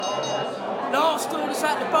Last orders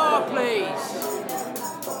at the bar,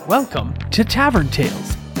 please. Welcome to Tavern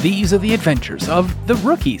Tales. These are the adventures of The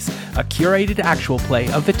Rookies, a curated actual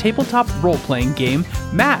play of the tabletop role-playing game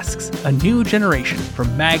Masks, A New Generation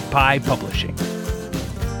from Magpie Publishing.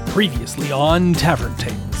 Previously on Tavern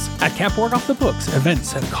Tales. At Camp Org Off the Books,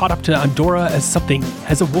 events have caught up to Andorra as something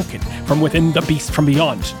has awoken from within the beast from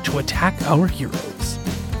beyond to attack our heroes.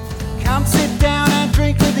 Come sit down and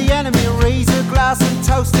drink with the enemy, raise a glass and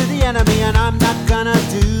toast to the enemy, and I'm not gonna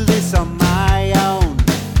do this on my own.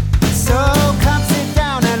 So come sit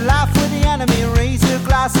down and laugh with the enemy, raise a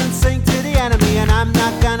glass and sing to the enemy, and I'm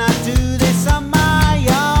not gonna do this on my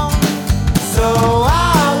own. So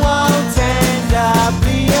I won't end up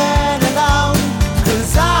being alone,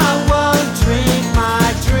 'cause I won't drink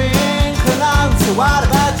my drink alone. So what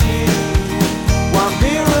about you? 1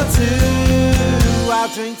 beer or two, I'll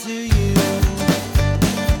drink to you.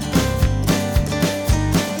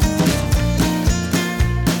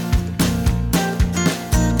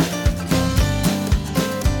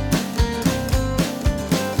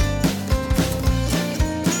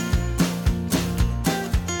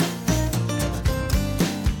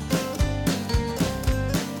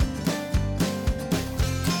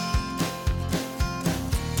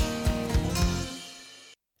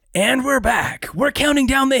 And we're back. We're counting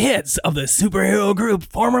down the hits of the superhero group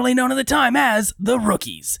formerly known at the time as the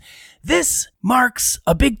Rookies. This marks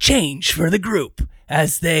a big change for the group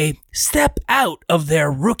as they step out of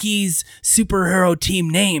their Rookies superhero team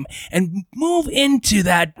name and move into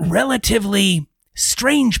that relatively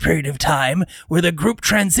strange period of time where the group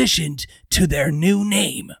transitioned to their new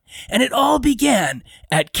name. And it all began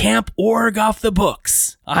at Camp Org Off the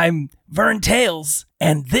Books. I'm Vern Tales,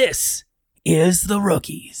 and this is the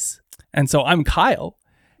Rookies. And so I'm Kyle,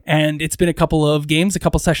 and it's been a couple of games, a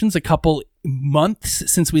couple sessions, a couple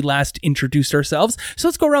months since we last introduced ourselves. So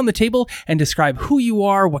let's go around the table and describe who you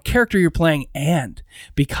are, what character you're playing, and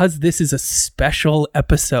because this is a special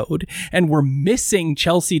episode and we're missing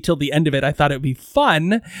Chelsea till the end of it, I thought it would be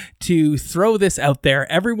fun to throw this out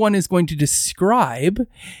there. Everyone is going to describe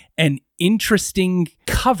an interesting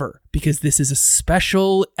cover because this is a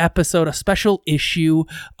special episode, a special issue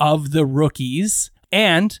of the Rookies.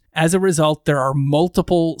 And as a result, there are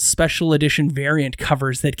multiple special edition variant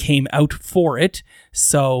covers that came out for it.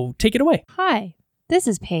 So take it away. Hi, this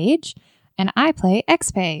is Paige, and I play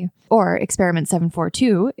XPay, or Experiment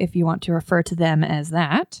 742 if you want to refer to them as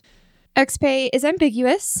that. XPay is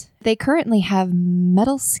ambiguous. They currently have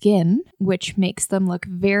metal skin, which makes them look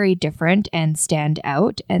very different and stand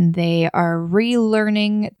out. And they are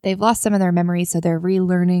relearning. They've lost some of their memories, so they're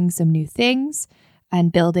relearning some new things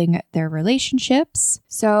and building their relationships.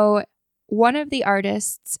 So one of the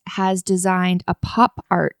artists has designed a pop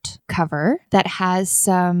art cover that has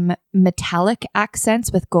some metallic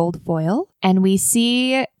accents with gold foil. And we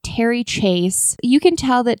see Terry Chase. You can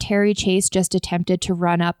tell that Terry Chase just attempted to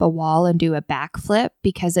run up a wall and do a backflip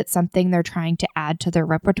because it's something they're trying to add to their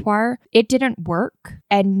repertoire. It didn't work.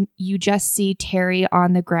 And you just see Terry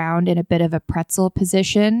on the ground in a bit of a pretzel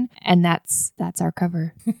position. And that's our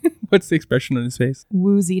cover. What's the expression on his face?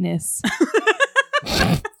 Wooziness.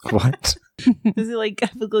 What? Does he like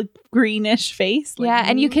have a greenish face? Like, yeah,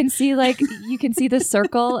 and you can see the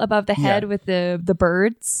circle above the head with the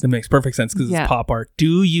birds. It makes perfect sense because it's pop art.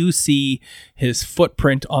 Do you see his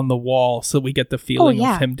footprint on the wall so we get the feeling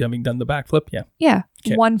of him having done the backflip? Yeah. Yeah.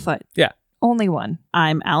 Okay. 1 foot. Yeah. Only one.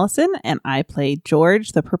 I'm Allison, and I play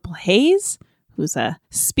George the Purple Haze, who's a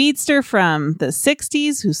speedster from the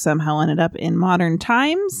 60s who somehow ended up in modern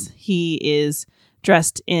times. He is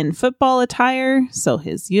dressed in football attire, so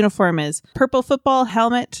his uniform is purple football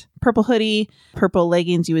helmet, purple hoodie, purple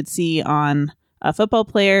leggings you would see on a football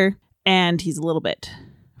player, and he's a little bit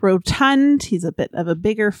rotund. He's a bit of a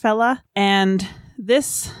bigger fella. And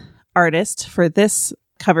this artist for this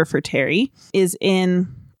cover for Terry is in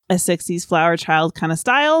a 60s flower child kind of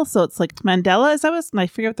style, so it's like Mandela. Is that what I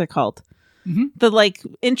forget what they're called? Mm-hmm. The like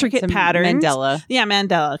intricate patterns. Mandela. Yeah,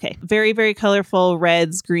 Mandela. Okay. Very, very colorful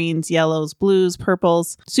reds, greens, yellows, blues,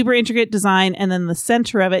 purples. Super intricate design. And then the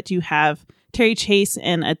center of it, you have Terry Chase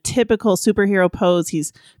in a typical superhero pose.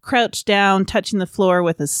 He's crouched down, touching the floor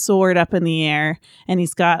with a sword up in the air. And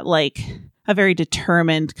he's got like a very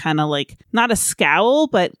determined kind of like, not a scowl,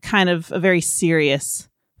 but kind of a very serious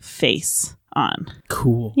face on.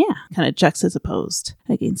 Cool. Yeah. Kind of juxtaposed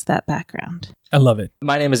against that background. I love it.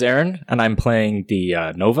 My name is Aaron, and I'm playing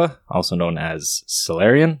the Nova, also known as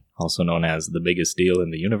Solarian, also known as the biggest deal in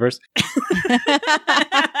the universe.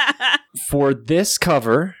 For this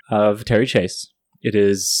cover of Terry Chase, it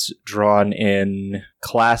is drawn in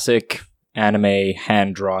classic anime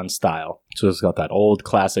hand-drawn style. So it's got that old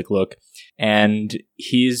classic look. And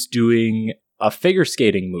he's doing a figure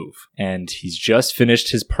skating move. And he's just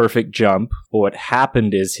finished his perfect jump. But what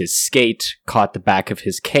happened is his skate caught the back of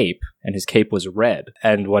his cape, and his cape was red.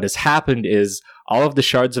 And what has happened is all of the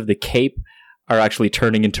shards of the cape are actually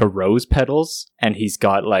turning into rose petals. And he's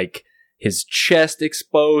got like his chest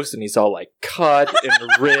exposed, and he's all like cut and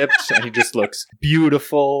ripped, and he just looks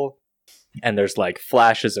beautiful. And there's like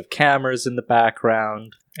flashes of cameras in the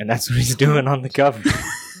background, and that's what he's doing on the cover.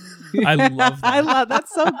 I love that. I love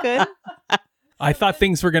that's so good. I thought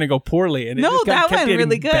things were going to go poorly, and it No, just that kept went getting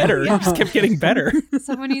really good. better. Yeah. It just kept getting better.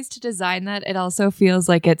 Someone needs to design that. It also feels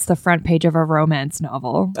like it's the front page of a romance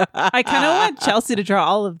novel. I kind of want Chelsea to draw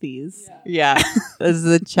all of these. Yeah. This is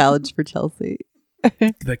a challenge for Chelsea.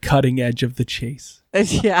 The cutting edge of the chase.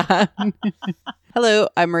 Yeah. Hello,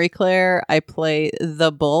 I'm Marie Claire. I play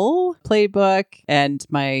the Bull playbook, and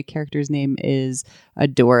my character's name is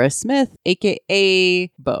Adora Smith,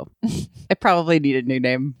 aka Bo. I probably need a new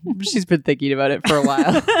name. She's been thinking about it for a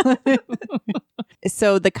while.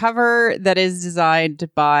 So the cover that is designed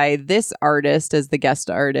by this artist as the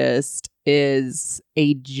guest artist is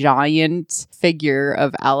a giant figure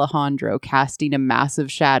of Alejandro casting a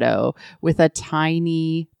massive shadow with a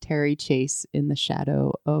tiny Terry Chase in the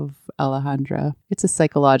shadow of Alejandra. It's a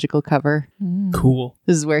psychological cover. Cool.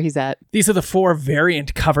 This is where he's at. These are the 4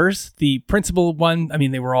 variant covers. The principal one, I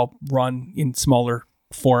mean, they were all run in smaller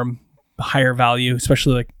form, higher value,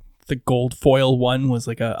 especially like the gold foil one was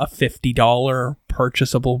like a $50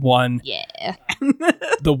 purchasable one. Yeah.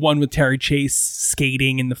 The one with Terry Chase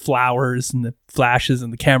skating and the flowers and the flashes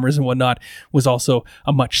and the cameras and whatnot was also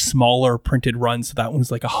a much smaller printed run. So that one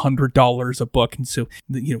was like $100 a book. And so,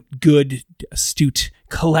 good, astute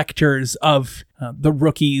collectors of the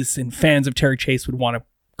Rookies and fans of Terry Chase would want to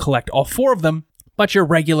collect all 4 of them. But your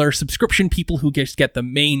regular subscription people who just get the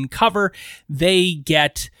main cover, they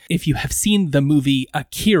get, if you have seen the movie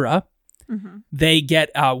Akira, they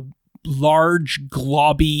get a large,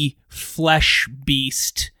 globby flesh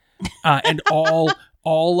beast, and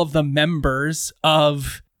all of the members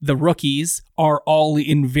of the Rookies are all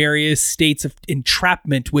in various states of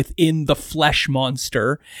entrapment within the flesh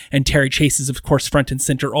monster. And Terry Chase is, of course, front and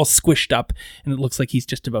center, all squished up, and it looks like he's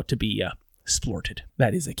just about to be splorted.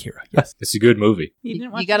 That is Akira. Yes. It's a good movie. You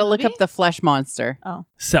got to look up the flesh monster. Oh.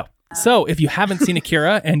 So if you haven't seen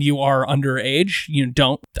Akira and you are underage,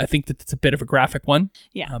 don't. I think that it's a bit of a graphic one.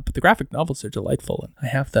 Yeah. But the graphic novels are delightful, and I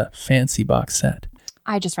have the fancy box set.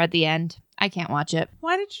 I just read the end. I can't watch it.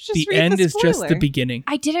 Why did you just The read end the is just the spoiler? beginning.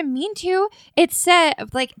 I didn't mean to. It said,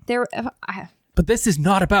 like, there... But this is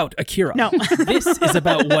not about Akira. No. This is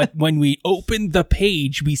about when we open the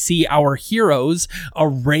page, we see our heroes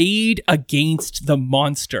arrayed against the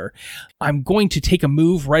monster. I'm going to take a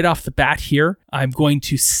move right off the bat here. I'm going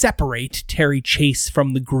to separate Terry Chase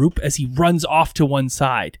from the group as he runs off to one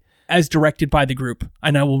side, as directed by the group.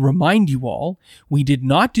 And I will remind you all, we did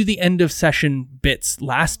not do the end of session bits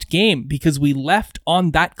last game because we left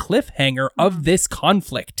on that cliffhanger of this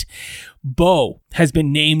conflict. Bo has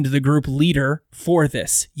been named the group leader for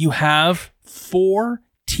this. You have 4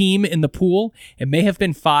 team in the pool. It may have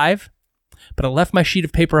been 5, but I left my sheet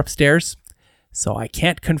of paper upstairs, so I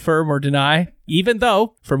can't confirm or deny, even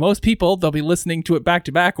though for most people, they'll be listening to it back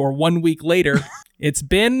to back or 1 week later. It's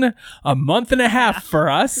been a month and a half for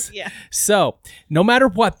us. Yeah. So no matter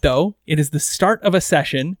what, though, it is the start of a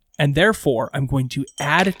session, and therefore I'm going to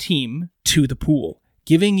add a team to the pool,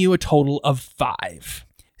 giving you a total of 5.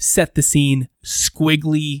 Set the scene: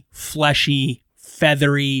 squiggly, fleshy,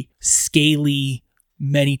 feathery, scaly,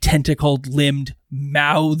 many tentacled, limbed,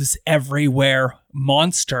 mouths everywhere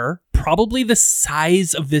monster, probably the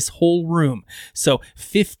size of this whole room. So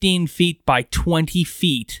 15 feet by 20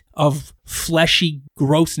 feet of fleshy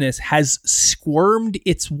grossness has squirmed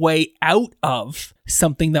its way out of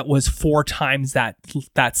something that was 4 times that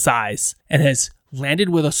size and has landed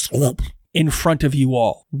with a swoop in front of you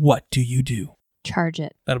all. What do you do? Charge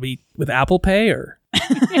it. That'll be with Apple Pay or?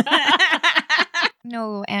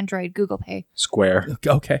 No, Android, Google Pay. Square.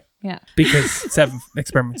 Okay. Yeah. Because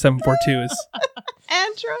Experiment 742 is...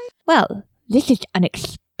 Android? Well, this is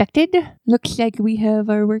unexpected. Looks like we have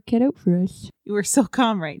our work cut out for us. You are so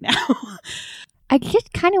calm right now. I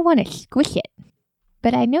just kind of want to squish it,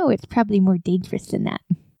 but I know it's probably more dangerous than that.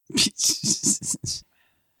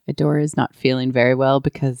 Adora is not feeling very well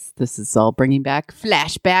because this is all bringing back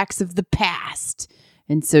flashbacks of the past.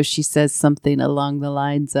 And so she says something along the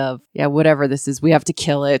lines of, yeah, whatever this is, we have to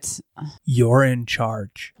kill it. You're in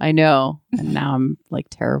charge. I know. And now I'm like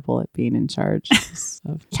terrible at being in charge.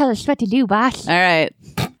 So. Tell us what to do, boss. All right.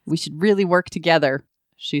 We should really work together.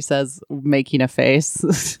 she says, making a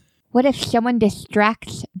face. What if someone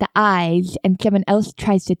distracts the eyes and someone else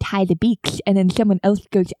tries to tie the beaks and then someone else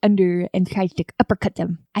goes under and tries to uppercut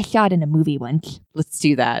them? I saw it in a movie once. Let's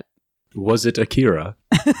do that. Was it Akira?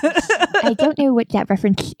 I don't know what that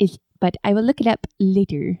reference is, but I will look it up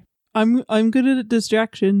later. I'm good at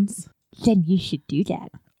distractions. Then you should do that.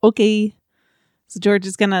 Okay. So George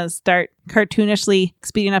is gonna start cartoonishly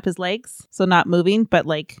speeding up his legs, so not moving, but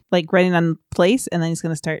like running on place, and then he's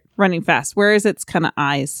gonna start running fast. Where is its kind of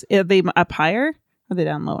eyes? Are they up higher? Or are they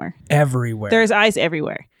down lower? Everywhere. There's eyes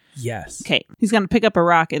everywhere. Yes. Okay. He's gonna pick up a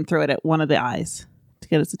rock and throw it at one of the eyes to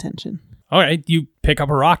get its attention. All right. You pick up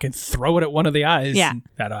a rock and throw it at one of the eyes. Yeah. And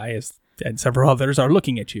that eye is, and several others are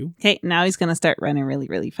looking at you. Okay. Now he's gonna start running really,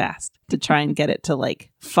 really fast to try and get it to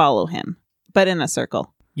like follow him, but in a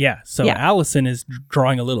circle. Yeah. So Yeah. Allison is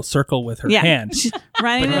drawing a little circle with her hand. She's But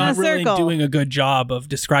running in a not really circle. doing a good job of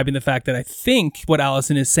describing the fact that I think what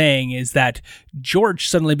Allison is saying is that George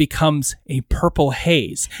suddenly becomes a purple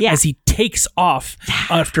haze Yeah. as he takes off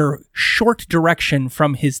after short direction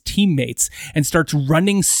from his teammates and starts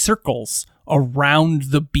running circles around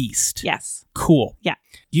the beast. Yes. Cool. Yeah.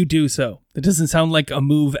 You do so. That doesn't sound like a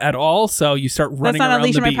move at all. So you start running That's not around the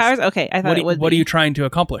unleashing my beast. powers? Okay. I thought it would What be. are you trying to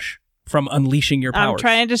accomplish from unleashing your powers? I'm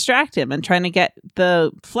trying to distract him and trying to get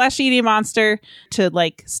the flesh-eating monster to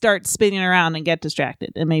like start spinning around and get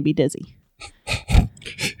distracted and maybe dizzy.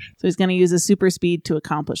 So he's going to use his super speed to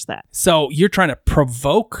accomplish that. So you're trying to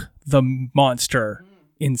provoke the monster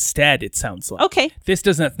instead, it sounds like. Okay. This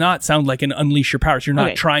does not sound like an unleash your powers. You're not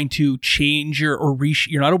Okay. trying to change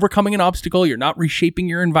you're not overcoming an obstacle. You're not reshaping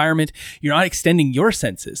your environment. You're not extending your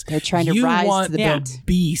senses. They're trying to you rise want to the the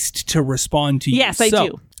beast to respond to you. Yes, I So,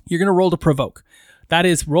 do. You're going to roll to provoke. That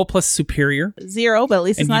is roll plus superior. 0, but at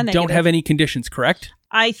least And it's not you negative. don't have any conditions, correct?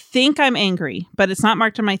 I think I'm angry, but it's not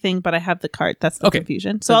marked on my thing, but I have the card. That's the Okay.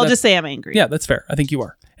 confusion. So So I'll that's- just say I'm angry. Yeah, that's fair. I think you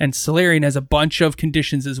are. And Solarian has a bunch of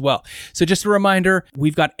conditions as well. So just a reminder,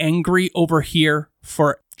 we've got angry over here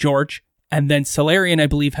for George. And then Solarian, I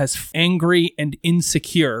believe, has angry and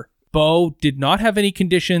insecure. Bo did not have any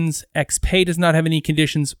conditions. XP does not have any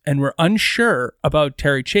conditions. And we're unsure about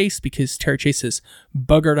Terry Chase because Terry Chase is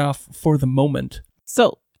buggered off for the moment.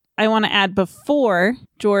 So I want to add before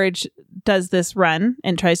George does this run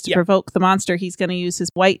and tries to Yeah. provoke the monster, he's going to use his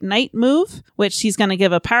White Knight move, which he's going to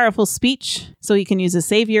give a powerful speech so he can use a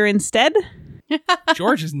savior instead.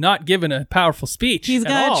 George is not given a powerful speech. He's at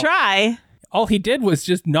going all. to try. All he did was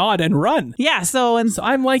just nod and run. Yeah, so So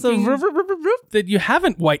I'm liking that you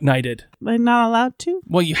haven't white knighted. I'm not allowed to,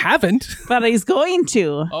 Well, you haven't. but he's going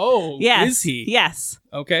to. Oh, Yes. is he? Yes.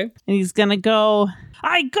 Okay. And he's going to go,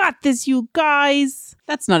 I got this, you guys.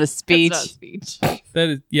 That's not a speech. That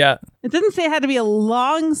is, yeah. It didn't say it had to be a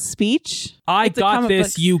long speech. I It's a got comic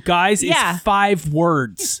this, book. you guys. Yeah. It's 5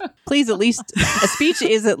 words. Please, at least a speech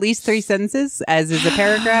is at least 3 sentences, as is a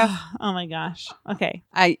paragraph. Oh my gosh. Okay.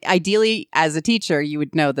 Ideally, as a teacher, you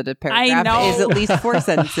would know that a paragraph know. is at least 4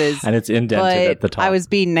 sentences. And it's indented But at the top. I was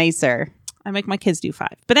being nicer. I make my kids do 5.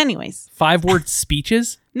 But anyways, 5-word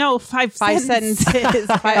speeches? no, 5 5 sentences. sentences.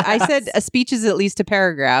 I said a speech is at least a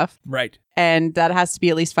paragraph, Right. and that has to be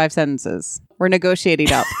at least 5 sentences. We're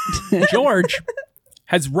negotiating up. George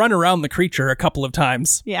has run around the creature a couple of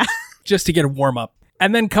times Yeah. just to get a warm up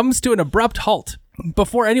and then comes to an abrupt halt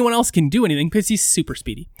before anyone else can do anything because he's super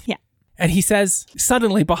speedy. Yeah. And he says,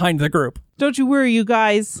 suddenly behind the group, Don't you worry, you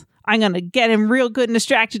guys. I'm going to get him real good and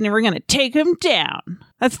distracted, and we're going to take him down.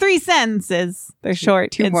 That's 3 sentences. They're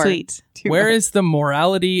short Two and more. sweet. where is the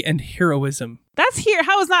morality and heroism? That's here.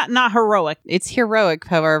 How is that not heroic? It's heroic,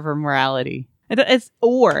 however, morality. It's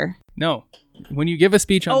or. No. When you give a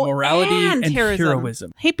speech on morality and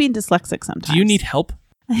heroism, I hate being dyslexic sometimes. do you need help?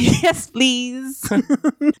 Yes, please.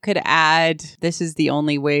 Could add, this is the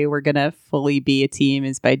only way we're going to fully be a team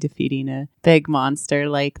is by defeating a big monster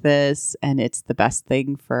like this. And it's the best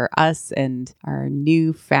thing for us and our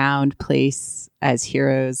newfound place as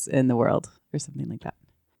heroes in the world, or something like that.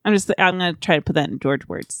 I'm going to try to put that in George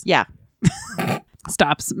words. Yeah.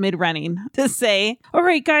 Stops mid-running to say, all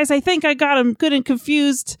right, guys, I think I got him good and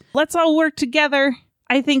confused. Let's all work together.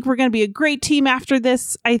 I think we're going to be a great team after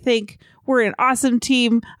this. I think we're an awesome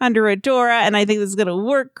team under Adora, and I think this is going to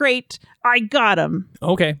work great. I got him.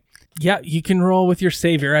 Okay. Yeah, you can roll with your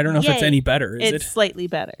savior. I don't know if it's Yay. any better, is It's it? slightly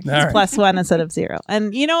better. All It's right. +1 instead of 0.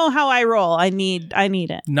 And you know how I roll. I need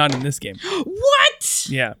it. Not in this game. What?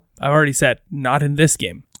 Yeah, I've already said, not in this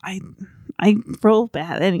game. I roll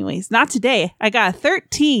bad anyways. Not today. I got a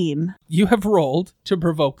 13. You have rolled to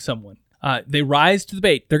provoke someone. They rise to the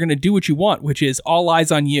bait. They're going to do what you want, which is all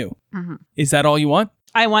eyes on you. Mm-hmm. Is that all you want?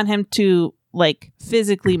 I want him to like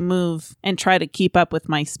physically move and try to keep up with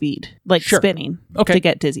my speed, like Sure. spinning Okay. to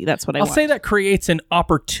get dizzy. That's what I I'll want. say that creates an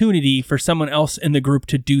opportunity for someone else in the group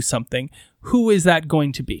to do something. Who is that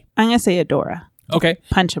going to be? I'm going to say Adora. Okay.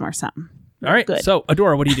 Punch him or something. All right. Good. So,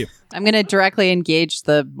 Adora, what do you do? I'm going to directly engage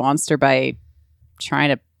the monster by trying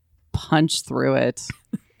to punch through it.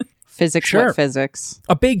 Physics, Sure. what physics?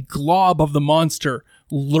 A big glob of the monster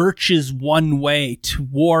lurches one way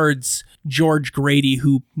towards George Grady,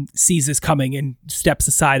 who sees this coming and steps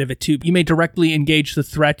aside of it too. You may directly engage the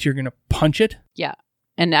threat. You're going to punch it. Yeah.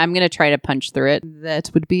 And I'm going to try to punch through it. That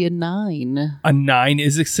would be a 9. A 9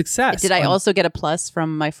 is a success. Did I also get a plus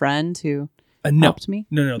from my friend who no. helped me?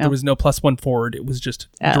 No. There was no +1 forward. It was just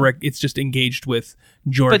Oh. direct. It's just engaged with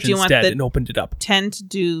George But do you want instead the- and opened it up. 10 to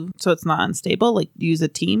do so it's not unstable, like use a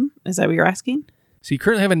team. Is that what you're asking? So you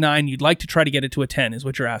currently have a 9. You'd like to try to get it to a 10 is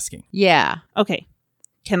what you're asking. Yeah. Okay.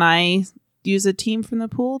 Can I use a team from the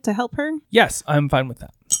pool to help her? Yes, I'm fine with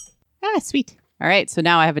that. Ah, sweet. All right. So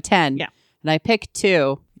now I have a 10. Yeah. And I pick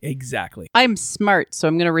 2. Exactly. I'm smart, so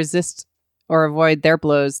I'm going to resist or avoid their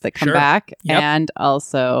blows that come Sure. back. Yep. And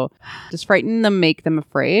also just frighten them, make them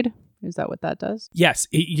afraid. Is that what that does? Yes,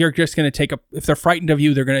 you're just going to take if they're frightened of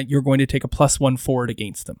you, you're going to take a +1 forward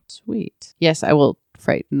against them. Sweet. Yes, I will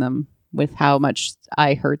frighten them with how much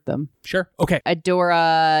I hurt them. Sure. Okay.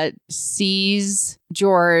 Adora sees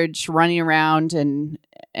George running around and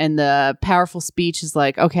the powerful speech is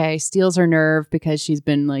like, okay, steals her nerve because she's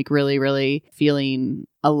been like really, really feeling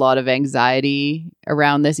a lot of anxiety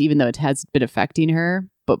around this, even though it has been affecting her.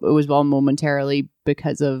 But it was all momentarily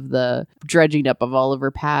because of the dredging up of all of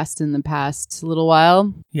her past in the past little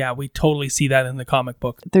while. Yeah, we totally see that in the comic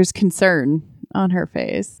book. There's concern on her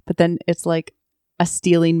face, but then it's like a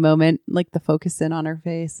stealing moment, like the focus in on her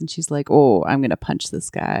face, and she's like, oh, I'm gonna punch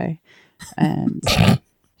this guy. And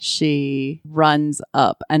she runs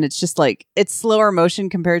up, and it's just like, it's slower motion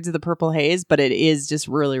compared to the purple haze, but it is just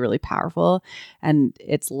really, really powerful. And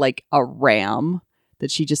it's like a ram that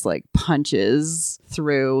she just like punches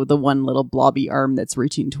through the one little blobby arm that's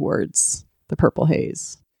reaching towards the purple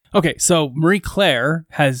haze. Okay, so Marie Claire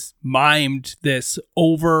has mimed this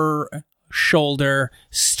over shoulder,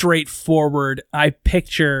 straightforward. I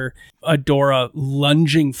picture Adora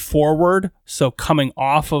lunging forward, so coming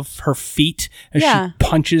off of her feet as Yeah. she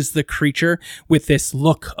punches the creature with this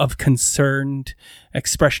look of concerned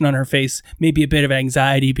expression on her face, maybe a bit of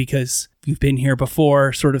anxiety because you've been here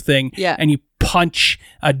before sort of thing. Yeah. And you punch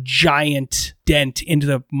a giant dent into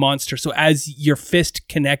the monster. So as your fist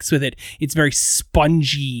connects with it, it's very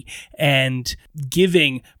spongy and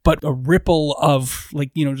giving, but a ripple of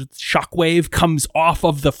shockwave comes off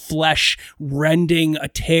of the flesh, rending a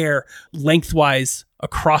tear lengthwise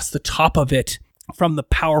across the top of it from the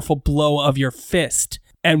powerful blow of your fist.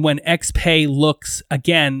 And when Xpei looks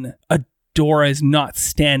again, Adora is not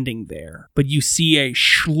standing there, but you see a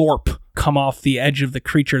schlorp come off the edge of the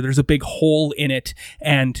creature. There's a big hole in it,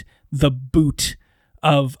 and the boot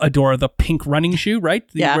of Adora, the pink running shoe, right?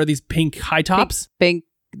 Yeah. Wear these pink high tops. Pink,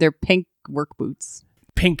 they're pink work boots.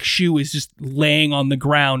 Pink shoe is just laying on the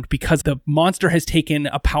ground because the monster has taken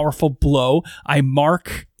a powerful blow. I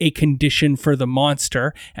mark a condition for the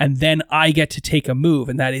monster, and then I get to take a move,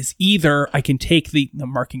 and that is either I can take the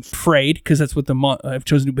marking frayed, because that's what I've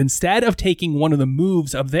chosen to do. Instead of taking one of the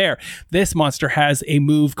moves of this monster has a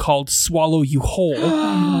move called Swallow You Whole,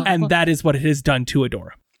 and that is what it has done to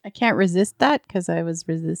Adora. I can't resist that because I was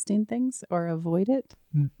resisting things or avoid it.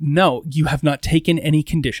 No, you have not taken any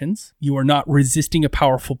conditions. You are not resisting a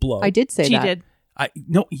powerful blow. I did say She that. did.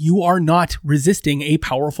 No, you are not resisting a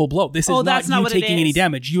powerful blow. This is that's not you what it taking any is.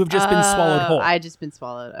 damage. You have just been swallowed whole. I just been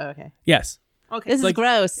swallowed. Oh, okay. Yes. Okay. This is like-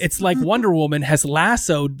 gross. It's like Wonder Woman has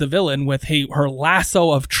lassoed the villain with her lasso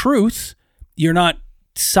of truth. You're not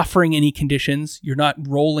suffering any conditions. You're not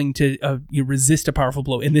rolling to you resist a powerful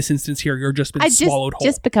blow. In this instance here, you're just been swallowed whole.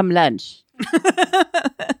 just become lunch.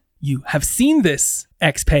 You have seen this,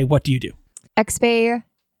 Xpei. What do you do? Xpei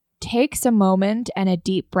takes a moment and a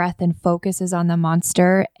deep breath and focuses on the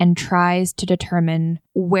monster and tries to determine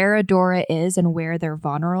where Adora is and where their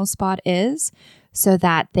vulnerable spot is so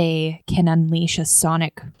that they can unleash a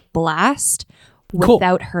sonic blast Cool.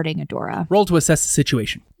 without hurting Adora. Roll to assess the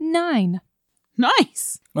situation. 9.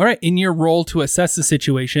 Nice. All right. In your roll to assess the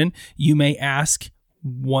situation, you may ask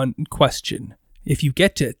one question. If you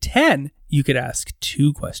get to 10, you could ask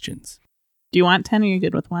 2 questions. Do you want 10 or are you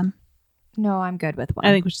good with 1? No, I'm good with 1.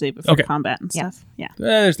 I think we should save it for Okay. combat and Yeah. stuff. Yeah.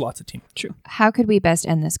 There's lots of team. True. How could we best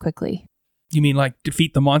end this quickly? You mean like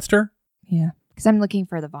defeat the monster? Yeah. Because I'm looking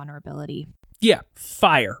for the vulnerability. Yeah,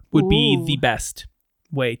 fire would be Ooh. the best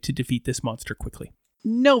way to defeat this monster quickly.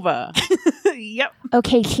 Nova. Yep.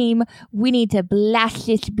 Okay, team, we need to blast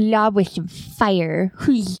this blob with some fire.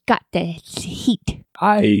 Who's got the heat?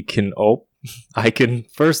 I can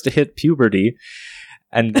first hit puberty,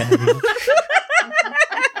 and then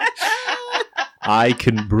I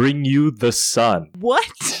can bring you the sun.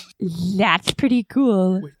 What? That's pretty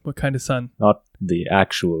cool. Wait, what kind of son? Not the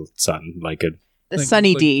actual sun, like a The Like-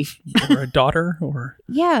 Sunny like- D. Or a daughter? Or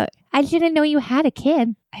Yeah, I didn't know you had a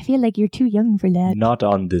kid. I feel like you're too young for that. not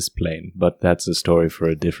on this plane, but that's a story for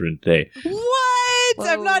a different day. What?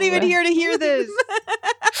 I'm not even here to hear this.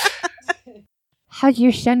 How's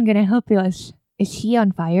your son gonna help us? Is he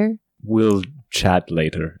on fire? We'll chat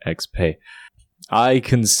later, XP. I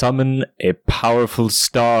can summon a powerful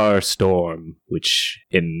star storm, which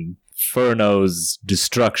infernos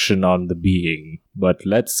destruction on the being. But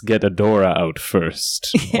let's get Adora out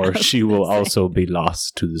first, or she will also be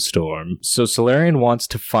lost to the storm. So Solarian wants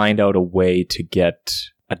to find out a way to get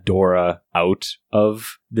Adora out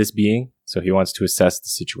of this being. So he wants to assess the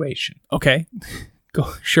situation. okay, go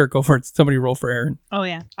for it. Somebody roll for Aaron. Oh,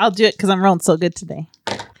 yeah. I'll do it because I'm rolling so good today.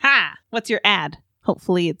 Ha! What's your ad?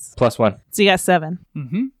 Hopefully it's... +1. So you got 7.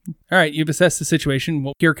 Mm-hmm. All right, you've assessed the situation.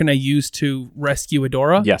 What gear can I use to rescue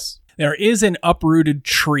Adora? Yes. There is an uprooted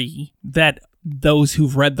tree that those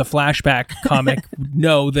who've read the flashback comic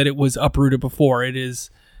know that it was uprooted before. It has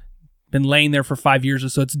been laying there for 5 years or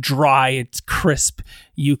so. It's dry. It's crisp.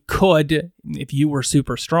 You could, if you were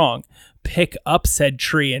super strong, pick up said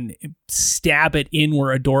tree and stab it in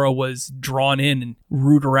where Adora was drawn in and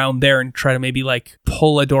root around there and try to maybe like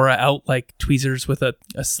pull Adora out like tweezers with a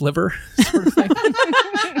sliver sort of thing.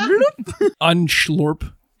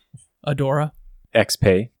 Unschlorp Adora.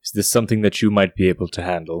 XP, is this something that you might be able to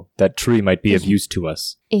handle? That tree might be of use to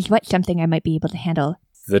us. Is what something I might be able to handle?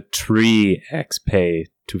 The tree XP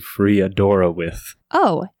to free Adora with.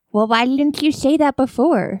 Oh, well, why didn't you say that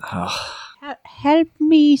before? Help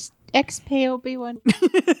me, XP Obi-Wan.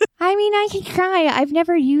 I mean, I can try. I've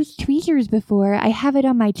never used tweezers before. I have it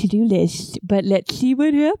on my to-do list, but let's see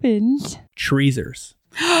what happens. Treezers.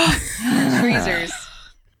 Tweezers.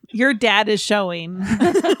 Your dad is showing.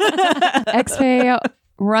 X-Pay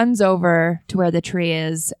runs over to where the tree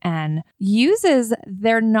is and uses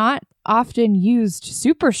their not often used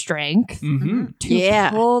super strength Mm-hmm. to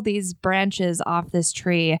pull these branches off this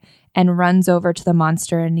tree and runs over to the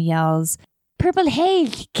monster and yells, Purple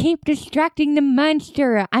haze, keep distracting the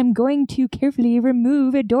monster. I'm going to carefully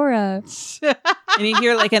remove Adora. And you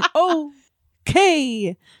hear like an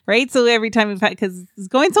okay, right? So every time we've had, because it's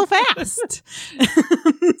going so fast.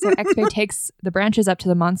 so X-Pay takes the branches up to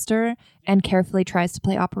the monster and carefully tries to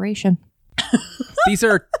play Operation. These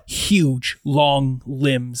are huge, long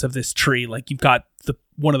limbs of this tree. Like you've got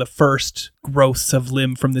one of the first growths of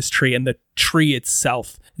limb from this tree, and the tree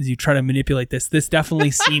itself, as you try to manipulate this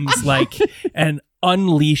definitely seems like an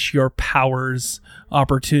unleash your powers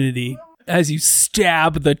opportunity. As you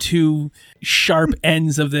stab the two sharp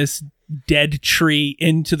ends of this dead tree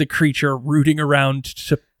into the creature, rooting around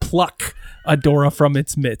to pluck Adora from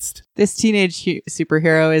its midst. This teenage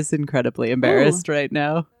superhero is incredibly embarrassed right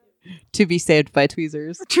now to be saved by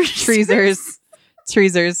tweezers.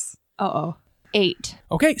 Tweezers. Uh-oh. 8.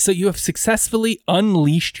 Okay, so you have successfully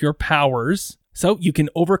unleashed your powers. So you can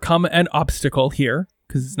overcome an obstacle here,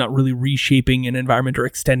 because it's not really reshaping an environment or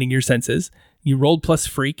extending your senses. You rolled plus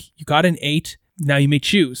freak. You got an 8. Now you may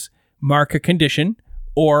choose. Mark a condition,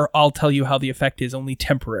 or I'll tell you how the effect is only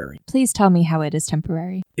temporary. Please tell me how it is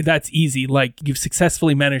temporary. That's easy. Like, you've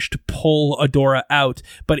successfully managed to pull Adora out,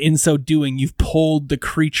 but in so doing, you've pulled the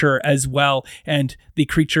creature as well, and the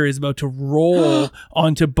creature is about to roll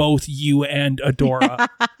onto both you and Adora.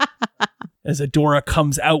 As Adora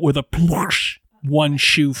comes out with a plush, one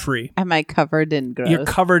shoe free. Am I covered in gross? You're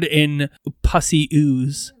covered in pussy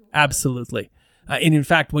ooze. Absolutely. And in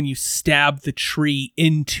fact, when you stab the tree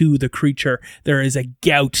into the creature, there is a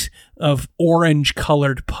gout of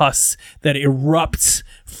orange-colored pus that erupts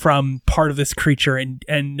from part of this creature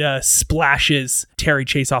and splashes Terry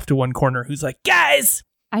Chase off to one corner, who's like, guys!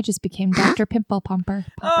 I just became Dr. Pimple Pomper.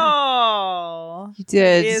 Oh, You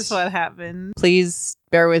did. that is what happened. Please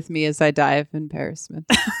bear with me as I die of embarrassment.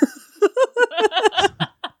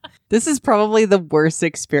 This is probably the worst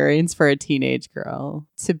experience for a teenage girl,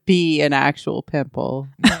 to be an actual pimple.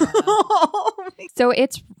 So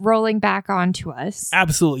it's rolling back onto us.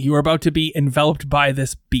 Absolutely. You are about to be enveloped by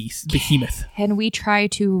this beast, behemoth. Can we try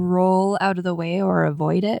to roll out of the way or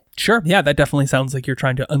avoid it? Sure. Yeah, that definitely sounds like you're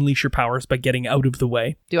trying to unleash your powers by getting out of the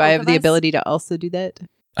way. Do I Both have of the us? ability to also do that?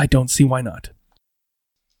 I don't see why not.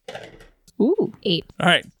 Ooh. 8. All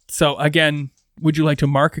right. So again, would you like to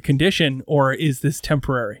mark a condition, or is this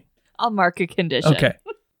temporary? I'll mark a condition. Okay.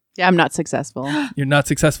 Yeah, I'm not successful. You're not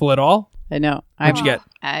successful at all? I know. What'd you get?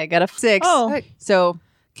 I got a 6. Oh. So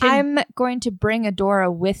I'm going to bring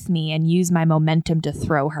Adora with me and use my momentum to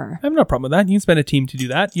throw her. I have no problem with that. You can spend a team to do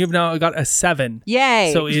that. You've now got a 7.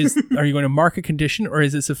 yay. So are you going to mark a condition, or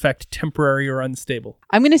is this effect temporary or unstable?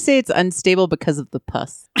 I'm going to say it's unstable because of the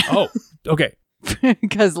pus. Oh, okay.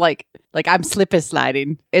 Because like I'm slip and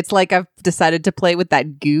sliding. It's like I've decided to play with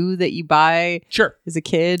that goo that you buy Sure. as a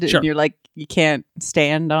kid. Sure. And you're like, you can't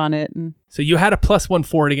stand on it. And So you had a +1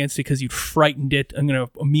 forward against it because you frightened it. I'm going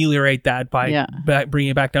to ameliorate that by bringing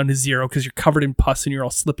it back down to 0 because you're covered in pus and you're all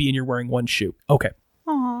slippy and you're wearing one shoe. Okay.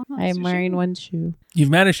 Aw, I'm wearing one shoe. You've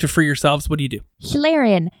managed to free yourselves. What do you do?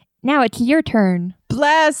 Solarian, now it's your turn.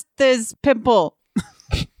 Blast this pimple.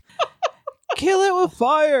 kill it with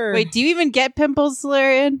fire. Wait, do you even get pimples,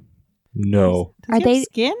 Solarian? No. Does he have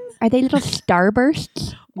skin? Are they little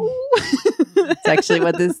starbursts? It's actually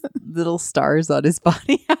what this little stars on his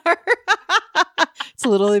body are. It's a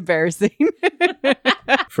little embarrassing.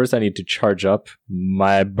 First, I need to charge up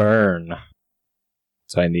my burn.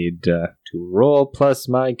 So I need to roll plus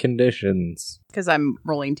my conditions. Because I'm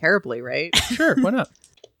rolling terribly, right? Sure, why not?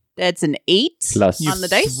 That's an 8 Plus on the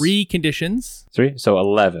dice. 3 conditions. 3, so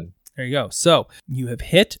 11. There you go. So you have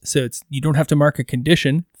hit. So you don't have to mark a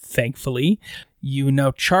condition, thankfully. You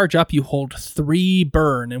now charge up. You hold 3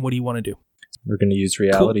 burn. And what do you want to do? We're going to use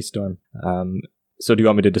Reality Storm. So do you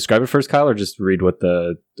want me to describe it first, Kyle, or just read what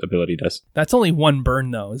the ability does? That's only 1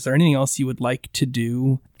 burn, though. Is there anything else you would like to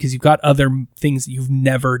do? Because you've got other things that you've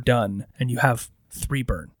never done, and you have 3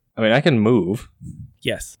 burn. I mean, I can move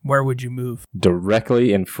Yes. Where would you move?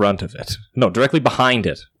 directly in front of it. No, directly behind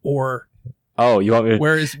it. Or Oh, you want me to...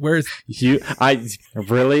 where is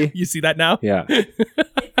Really? you see that now? Yeah.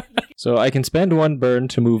 So I can spend 1 burn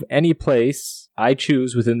to move any place I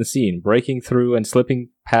choose within the scene, breaking through and slipping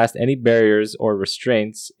past any barriers or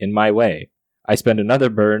restraints in my way. I spend another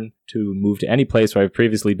burn to move to any place where I've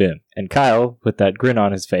previously been. And Kyle, with that grin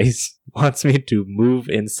on his face, wants me to move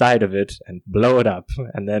inside of it and blow it up,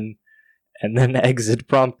 and then exit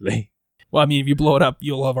promptly. Well, I mean, if you blow it up,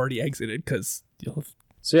 you'll have already exited because you'll have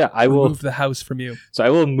So yeah, I will removed the house from you. So I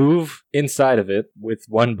will move inside of it with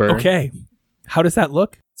 1 burn. Okay. How does that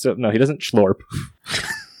look? So no, he doesn't schlorp.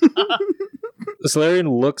 Solarian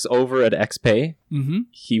looks over at XP. Mm-hmm.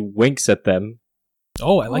 He winks at them,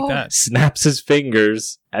 Oh, I like that. snaps his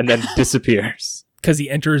fingers, and then disappears. Because he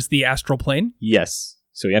enters the astral plane. Yes.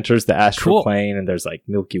 So he enters the astral Cool. plane, and there's like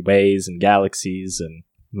Milky Ways and galaxies and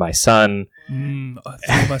my sun. 3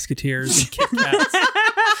 Musketeers and Kit Kats.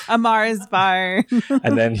 A Mars bar.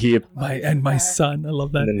 And then he My son. I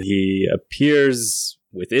love that. and then he appears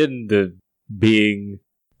within the being.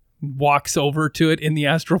 Walks over to it in the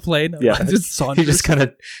astral plane. Yeah. Just He saunters, just kind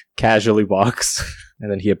of casually walks,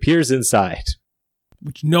 and then he appears inside.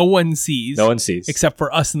 which no one sees. No one sees. Except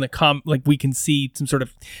for us in the like we can see some sort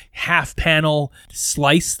of half panel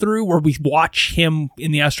slice through where we watch him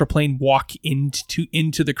in the astral plane walk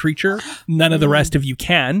into the creature. None of the rest of you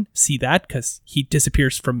can see that because he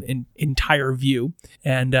disappears from entire view.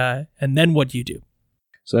 And then what do you do?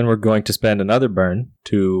 So then we're going to spend another burn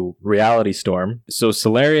to Reality Storm. So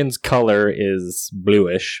Solarian's color is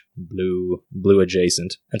bluish, blue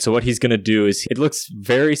adjacent. And so what he's going to do is, it looks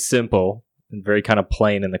very simple and very kind of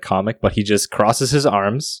plain in the comic, but he just crosses his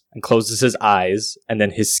arms and closes his eyes, and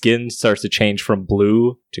then his skin starts to change from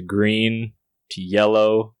blue to green to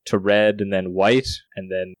yellow to red and then white and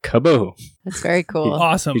then kaboom. That's very cool.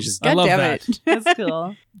 Awesome. You just- I love God damn that. it. That's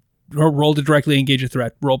cool. Roll to directly engage a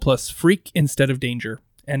threat. Roll plus freak instead of danger.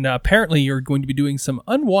 And apparently you're going to be doing some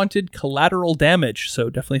unwanted collateral damage. So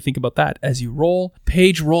definitely think about that as you roll.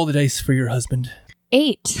 Paige, roll the dice for your husband.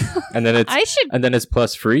 8. And then it's I should and then it's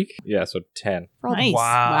plus freak. Yeah, so 10. roll Nice.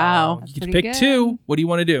 Wow. You get to Pretty pick good. 2. What do you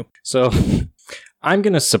want to do? So I'm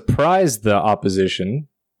going to surprise the opposition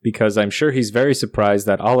because I'm sure he's very surprised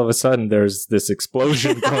that all of a sudden there's this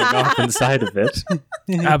explosion going off inside of it.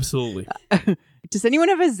 Absolutely. Does anyone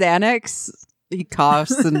have a Xanax? He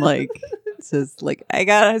coughs and says I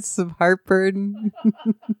got some heartburn.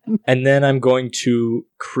 And then I'm going to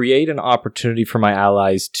create an opportunity for my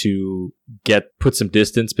allies to put some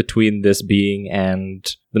distance between this being and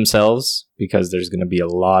themselves, because there's going to be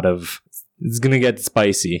it's going to get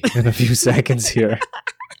spicy in a few seconds here.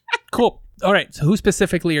 Cool. All right. So who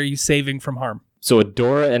specifically are you saving from harm? So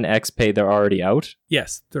Adora and XP, they're already out.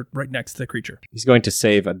 Yes, they're right next to the creature. He's going to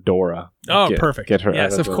save Adora. Oh, perfect. Get her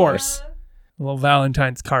Yes, out of the way. course. A little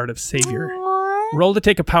Valentine's card of savior. Roll to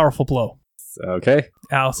take a powerful blow. Okay.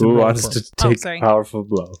 Allison, Who roll wants for to him. take sorry. a powerful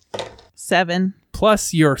blow? 7.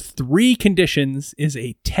 plus your 3 conditions is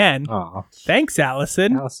a 10. Aw, Thanks,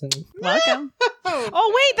 Allison. Allison. Welcome.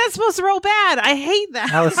 Oh, wait, that's supposed to roll bad. I hate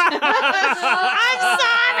that. Allison. I'm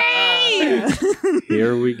sorry.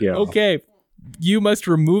 Here we go. Okay. You must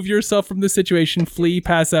remove yourself from the situation, flee,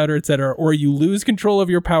 pass out, or etc., or you lose control of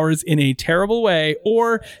your powers in a terrible way,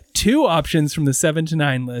 or 2 options from the 7 to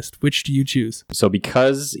 9 list. Which do you choose? So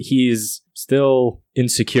because he's still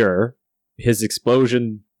insecure, his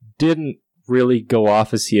explosion didn't really go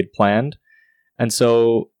off as he had planned. And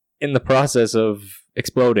so in the process of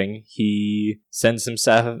exploding, he sends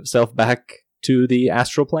himself back to the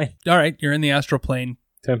astral plane. All right, you're in the astral plane.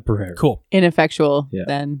 Temporary. Cool. Ineffectual, Yeah.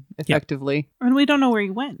 then, effectively. And we don't know where he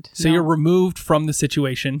went. So you're removed from the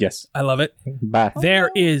situation. Yes. I love it. Bye.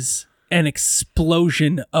 There is an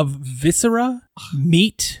explosion of viscera,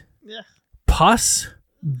 meat, pus,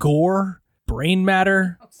 gore, brain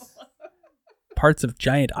matter, parts of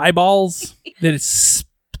giant eyeballs that it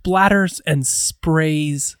splatters and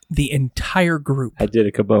sprays the entire group I did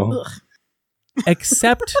a kaboom.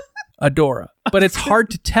 except Adora. But it's hard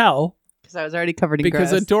to tell Because I was already covered in because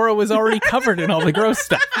grass. Adora was already covered in all the gross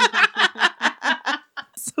stuff.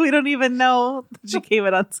 So we don't even know that she came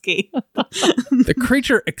in unscathed. The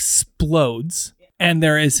creature explodes, and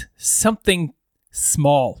there is something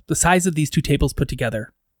small, the size of these 2 tables put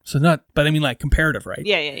together. So not, but I mean like comparative, right?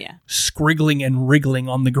 Yeah. Scriggling and wriggling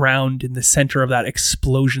on the ground in the center of that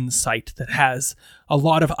explosion site that has a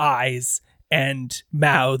lot of eyes and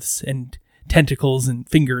mouths and tentacles and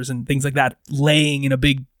fingers and things like that laying in a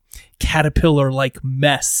big caterpillar-like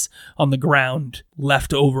mess on the ground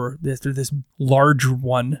left over. This large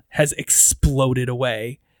one has exploded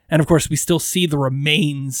away. And of course, we still see the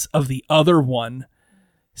remains of the other one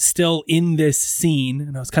still in this scene.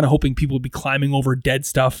 And I was kind of hoping people would be climbing over dead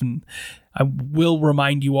stuff. And I will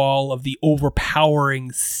remind you all of the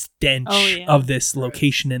overpowering stench of this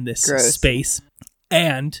location in this Gross. space.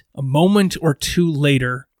 And a moment or 2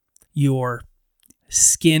 later, your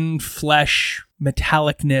skin, flesh,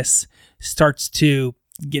 metallicness starts to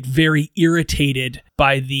get very irritated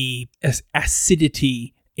by the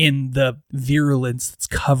acidity in the virulence that's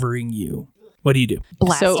covering you. What do you do?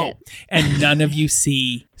 Blast So- it. And none of you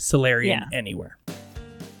see Solarian Yeah. anywhere.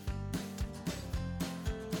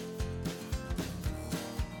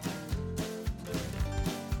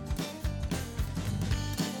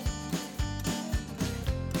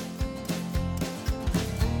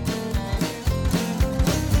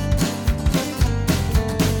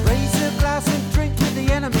 Raise a glass and drink with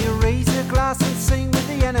the enemy. Raise a glass and sing with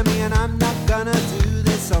the enemy. And I'm not gonna do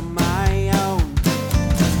this on my own.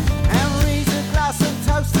 And raise a glass and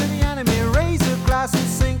toast to the enemy. Raise a glass and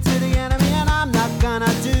sing to the enemy. And I'm not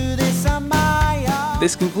gonna do this on my own.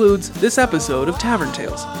 This concludes this episode of Tavern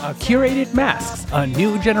Tales, a curated Masks, a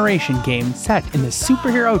new generation game set in the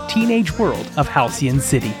superhero teenage world of Halcyon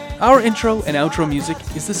City. Our intro and outro music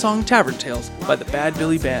is the song Tavern Tales by the Bad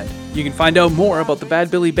Billy Band. You can find out more about the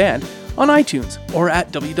Bad Billy Band on iTunes or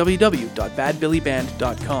at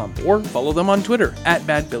www.badbillyband.com or follow them on Twitter at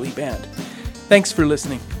badbillyband. Thanks for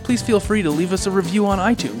listening. Please feel free to leave us a review on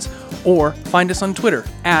iTunes or find us on Twitter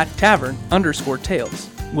at tavern_tales.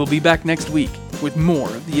 We'll be back next week with more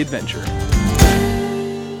of the adventure.